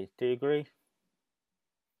seriously. Do you agree?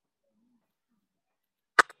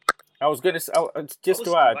 I was going to I just was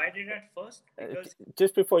to add, divided at first because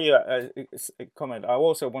just before you comment, I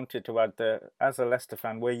also wanted to add that as a Leicester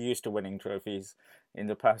fan, we're used to winning trophies in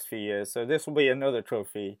the past few years. So this will be another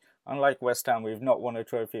trophy. Unlike West Ham, we've not won a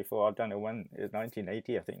trophy for, I don't know when, it was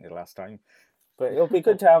 1980, I think, the last time. But it'll be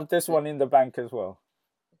good to have this one in the bank as well.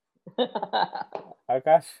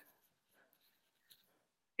 Akash?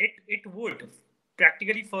 it would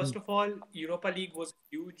practically, first of all, Europa League was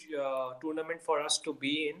a huge tournament for us to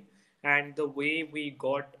be in, and the way we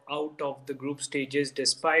got out of the group stages,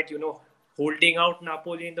 despite holding out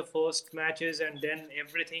Napoli in the first matches, and then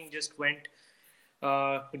everything just went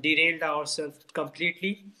derailed ourselves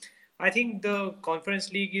completely. I think the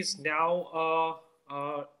Conference League is now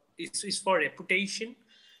is for reputation,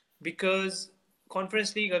 because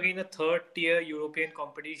Conference League, again, a third tier European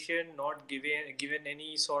competition, not given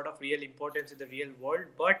any sort of real importance in the real world.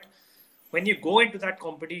 But when you go into that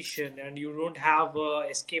competition and you don't have a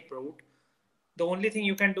escape route, the only thing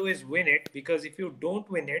you can do is win it, because if you don't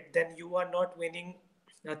win it, then you are not winning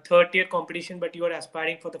a third tier competition, but you are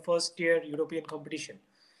aspiring for the first tier European competition.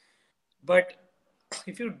 But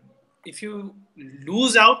if you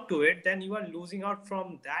lose out to it, then you are losing out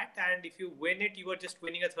from that, and if you win it, you are just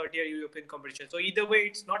winning a third year European competition. So either way,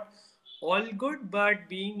 it's not all good, but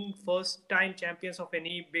being first time champions of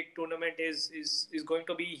any big tournament is going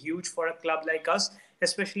to be huge for a club like us,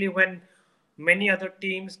 especially when many other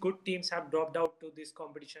teams, good teams, have dropped out to this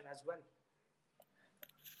competition as well.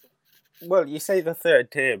 Well, you say the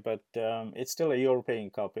third tier, but it's still a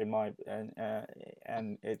European Cup in my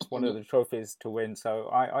and it's one of the trophies to win. So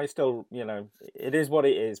I still, it is what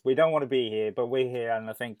it is. We don't want to be here, but we're here, and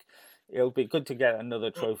I think it'll be good to get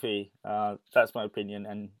another trophy. That's my opinion,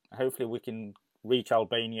 and hopefully we can reach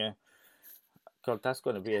Albania. God, that's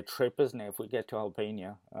going to be a trip, isn't it? If we get to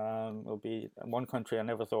Albania, it'll be one country I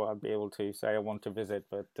never thought I'd be able to say I want to visit,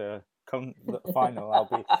 but come the final,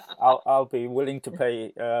 I'll be willing to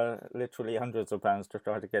pay literally hundreds of pounds to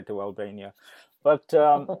try to get to Albania. But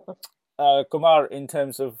Kumar, in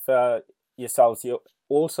terms of yourselves, you're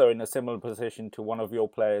also in a similar position to one of your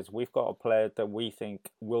players. We've got a player that we think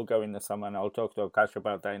will go in the summer, and I'll talk to Akash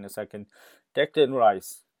about that in a second. Declan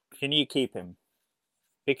Rice, can you keep him?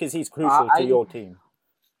 Because he's crucial to I your team.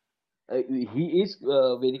 he is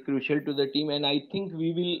very crucial to the team, and I think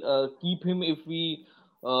we will keep him if we,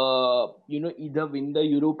 either win the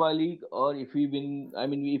Europa League, or if we win. I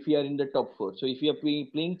mean, if we are in the top four. So if we are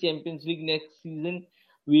playing Champions League next season,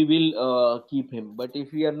 we will keep him. But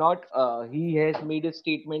if we are not, he has made a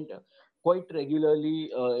statement quite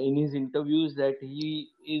regularly in his interviews that he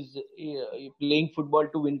is playing football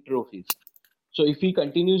to win trophies. So if he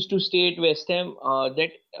continues to stay at West Ham,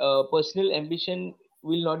 that personal ambition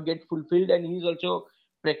will not get fulfilled, and he's also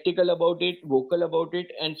practical about it, vocal about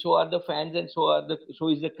it, and so are the fans, and so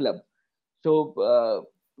is the club. So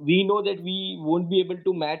we know that we won't be able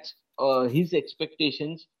to match his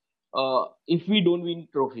expectations if we don't win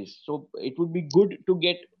trophies. So it would be good to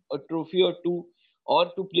get a trophy or two, or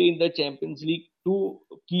to play in the Champions League to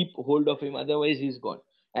keep hold of him. Otherwise, he's gone.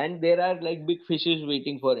 And there are like big fishes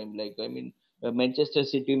waiting for him. Like, I mean, Manchester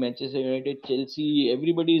City, Manchester United, Chelsea.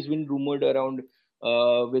 Everybody has been rumored around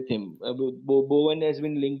with him. Bowen has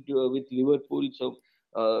been linked with Liverpool. So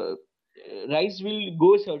Rice will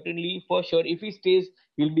go certainly, for sure. If he stays,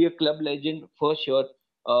 he'll be a club legend for sure.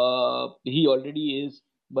 He already is,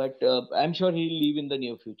 but I'm sure he'll leave in the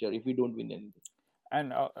near future if we don't win anything.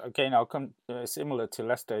 And again, I'll come similar to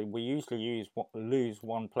Leicester. We usually lose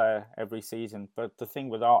one player every season, but the thing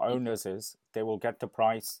with our owners is they will get the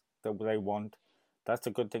price that they want. That's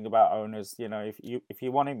the good thing about owners. If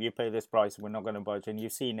you want him, you pay this price. We're not going to budge. And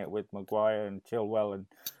you've seen it with Maguire and Chilwell and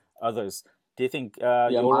others. Do you think Yeah,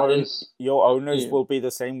 your owners yeah. will be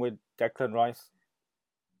the same with Declan Rice?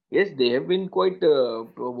 Yes, they have been quite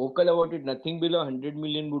vocal about it. Nothing below 100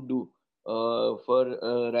 million would do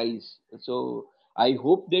for Rice. So I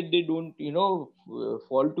hope that they don't,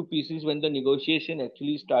 fall to pieces when the negotiation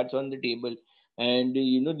actually starts on the table, and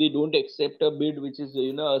they don't accept a bid which is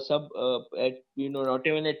a sub at not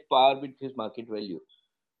even at par with his market value.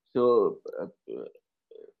 So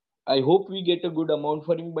I hope we get a good amount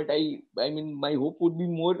for him, but I mean, my hope would be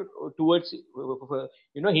more towards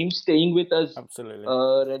him staying with us Absolutely.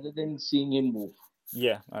 rather than seeing him move.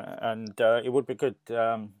 Yeah, and it would be good.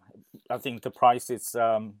 I think the price is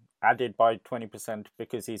added by 20%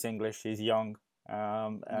 because he's English, he's young,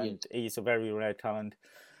 Yes. and he's a very rare talent.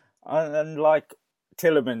 And like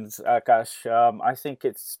Tillemans, Akash, I think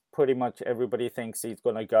it's pretty much everybody thinks he's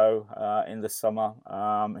going to go in the summer.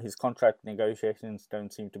 His contract negotiations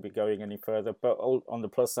don't seem to be going any further. But on the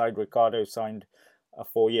plus side, Ricardo signed a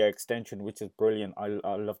 4-year extension, which is brilliant. I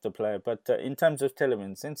love the player. But in terms of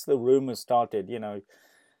Tillemans, since the rumours started,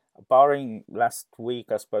 barring last week,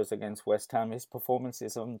 I suppose, against West Ham, his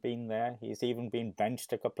performances haven't been there. He's even been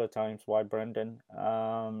benched a couple of times. Why, Brendan?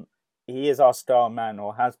 He is our star man,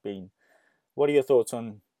 or has been. What are your thoughts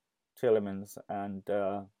on Tillemans and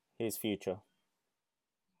his future?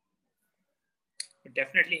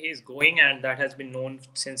 Definitely, he's going, and that has been known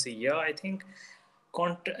since a year, I think.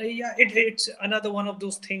 Yeah, it's another one of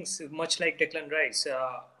those things, much like Declan Rice.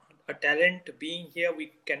 A talent being here,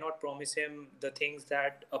 we cannot promise him the things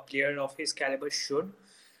that a player of his caliber should.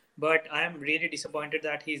 But I am really disappointed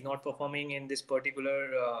that he's not performing in this particular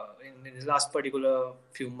in his last particular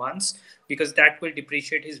few months, because that will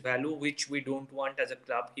depreciate his value, which we don't want as a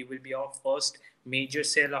club. He will be our first major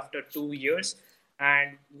sale after 2 years,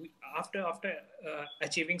 and after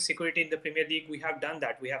achieving security in the Premier League, we have done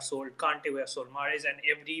that. We have sold Kante, we have sold Mahrez, and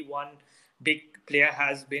every one big player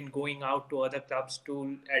has been going out to other clubs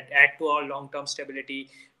to add to our long-term stability,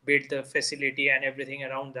 build the facility and everything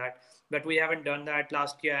around that. But we haven't done that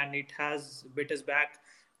last year, and it has bit us back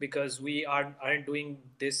because we aren't doing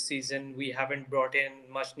this season. We haven't brought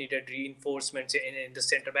in much needed reinforcements in the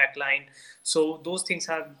centre back line, so those things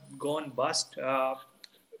have gone bust.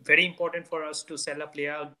 Very important for us to sell a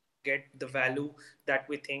player, get the value that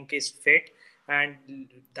we think is fit, and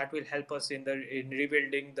that will help us in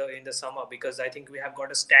rebuilding in the summer, because I think we have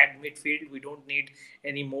got a stacked midfield. We don't need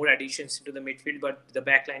any more additions into the midfield, but the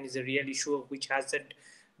back line is a real issue which hasn't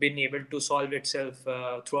been able to solve itself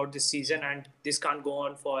throughout this season, and this can't go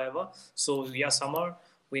on forever. So yeah, summer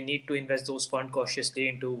we need to invest those funds cautiously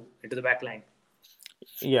into the back line.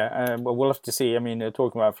 Yeah, well, we'll have to see. I mean, they're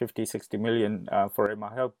talking about 50, 60 million for him.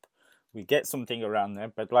 I hope we get something around there.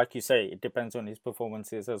 But like you say, it depends on his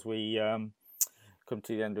performances as we come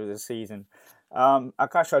to the end of the season.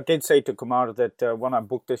 Akash, I did say to Kumar that when I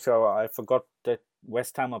booked the show, I forgot that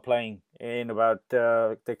West Ham are playing in about,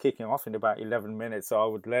 they're kicking off in about 11 minutes. So I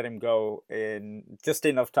would let him go in just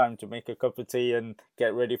enough time to make a cup of tea and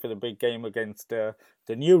get ready for the big game against the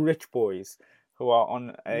new Rich Boys, who are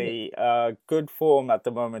on a good form at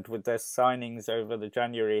the moment with their signings over the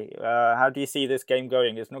January. How do you see this game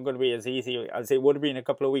going? It's not going to be as easy as it would have been a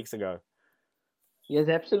couple of weeks ago. Yes,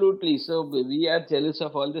 absolutely. So we are jealous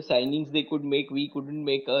of all the signings they could make. We couldn't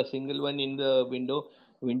make a single one in the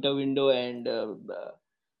winter window, and uh,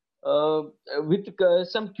 with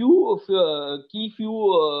some key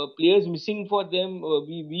few players missing for them,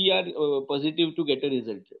 we are positive to get a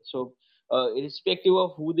result. So, irrespective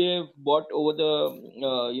of who they've bought over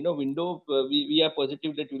the window, we are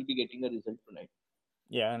positive that we'll be getting a result tonight.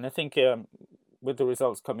 Yeah, and I think with the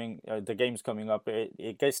results coming, the games coming up,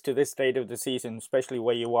 it gets to this state of the season, especially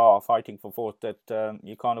where you are fighting for fourth, that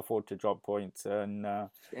you can't afford to drop points. And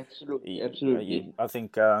Absolutely, absolutely. I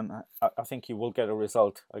think you will get a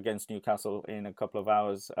result against Newcastle in a couple of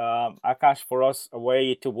hours. Akash, for us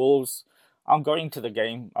away to Wolves, I'm going to the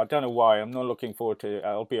game. I don't know why. I'm not looking forward to it.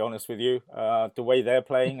 I'll be honest with you. The way they're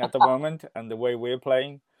playing at the moment and the way we're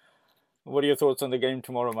playing. What are your thoughts on the game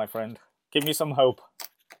tomorrow, my friend? Give me some hope.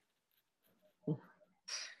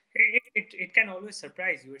 It can always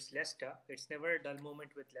surprise you. It's Leicester. It's never a dull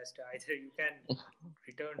moment with Leicester. Either you can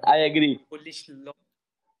return I home agree. fully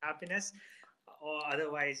happiness, or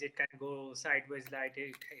otherwise it can go sideways like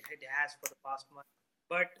it has for the past month.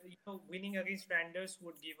 But winning against Randers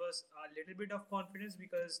would give us a little bit of confidence,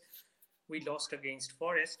 because we lost against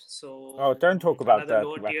Forest. Oh, So don't talk about another that,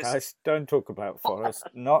 lower tier. Akash. Don't talk about Forest.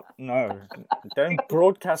 Not, no. Don't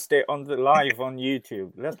broadcast it on the live on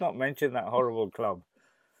YouTube. Let's not mention that horrible club.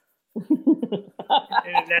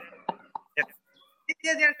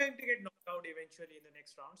 Yeah, they are going to get knocked out eventually in the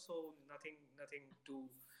next round. So nothing too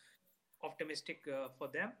optimistic for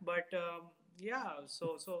them. But yeah,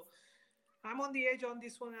 so I'm on the edge on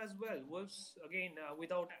this one as well. Wolves again,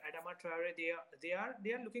 without Adama Traore, they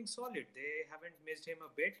are looking solid. They haven't missed him a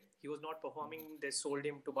bit. He was not performing. They sold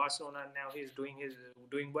him to Barcelona, and now he's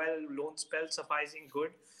doing well. Loan spell sufficing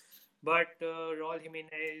good. But Raul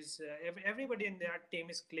Jimenez, everybody in that team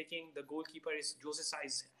is clicking. The goalkeeper is Jose Sa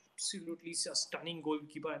is absolutely a stunning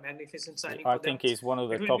goalkeeper, a magnificent signing I for them. think he's one of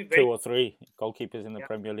the It will top be 2 or 3 goalkeepers in the Yeah.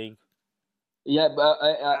 Premier League. Yeah,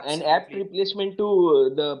 an apt Absolutely. replacement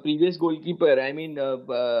to the previous goalkeeper. I mean,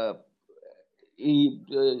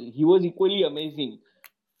 he was equally amazing.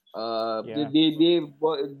 Yeah. They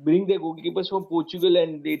bring their goalkeepers from Portugal,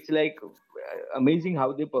 and it's like amazing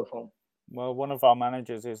how they perform. Well, one of our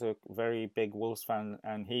managers is a very big Wolves fan,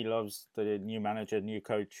 and he loves the new manager, new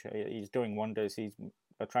coach. He's doing wonders. He's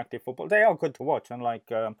attractive football. They are good to watch,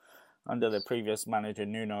 unlike under the previous manager,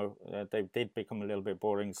 Nuno. They did become a little bit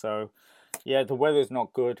boring. So, yeah, the weather's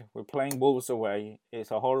not good. We're playing Wolves away.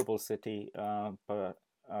 It's a horrible city, but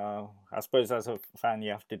I suppose as a fan,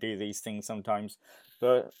 you have to do these things sometimes.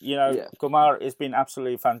 But, Yeah. Kumar, it's been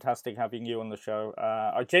absolutely fantastic having you on the show.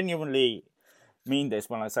 I genuinely mean this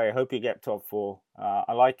when I say I hope you get top 4.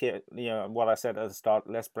 I like it, what I said at the start.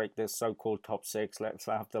 Let's break this so-called top 6. Let's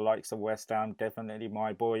have the likes of West Ham, definitely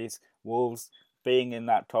my boys, Wolves, being in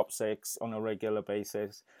that top 6 on a regular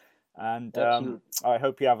basis. And I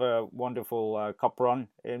hope you have a wonderful cup run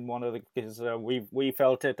in one of the, because we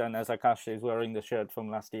felt it, and as Akash is wearing the shirt from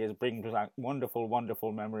last year, it brings back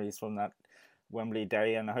wonderful memories from that Wembley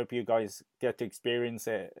day, and I hope you guys get to experience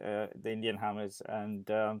it, the Indian Hammers, and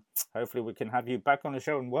hopefully we can have you back on the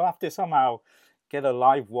show, and we'll have to somehow get a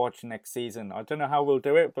live watch next season. I don't know how we'll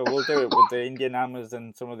do it, but we'll do it with the Indian Hammers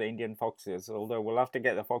and some of the Indian Foxes, although we'll have to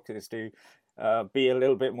get the Foxes to be a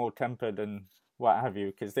little bit more tempered and what have you,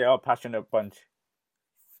 because they are a passionate bunch.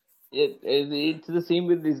 It's the same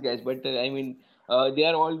with these guys, but I mean, they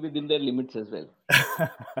are all within their limits as well.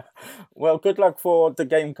 Well, good luck for the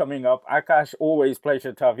game coming up. Akash, always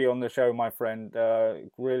pleasure to have you on the show, my friend.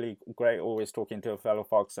 Really great always talking to a fellow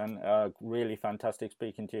Fox, and really fantastic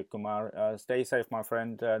speaking to you, Kumar. Stay safe, my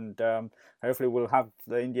friend, and hopefully we'll have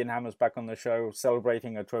the Indian Hammers back on the show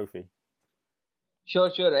celebrating a trophy. Sure.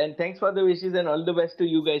 And thanks for the wishes, and all the best to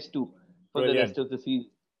you guys too for the Brilliant. rest of the season.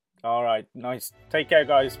 All right, nice. Take care,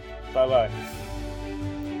 guys. Bye-bye.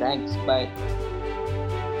 Thanks. Bye.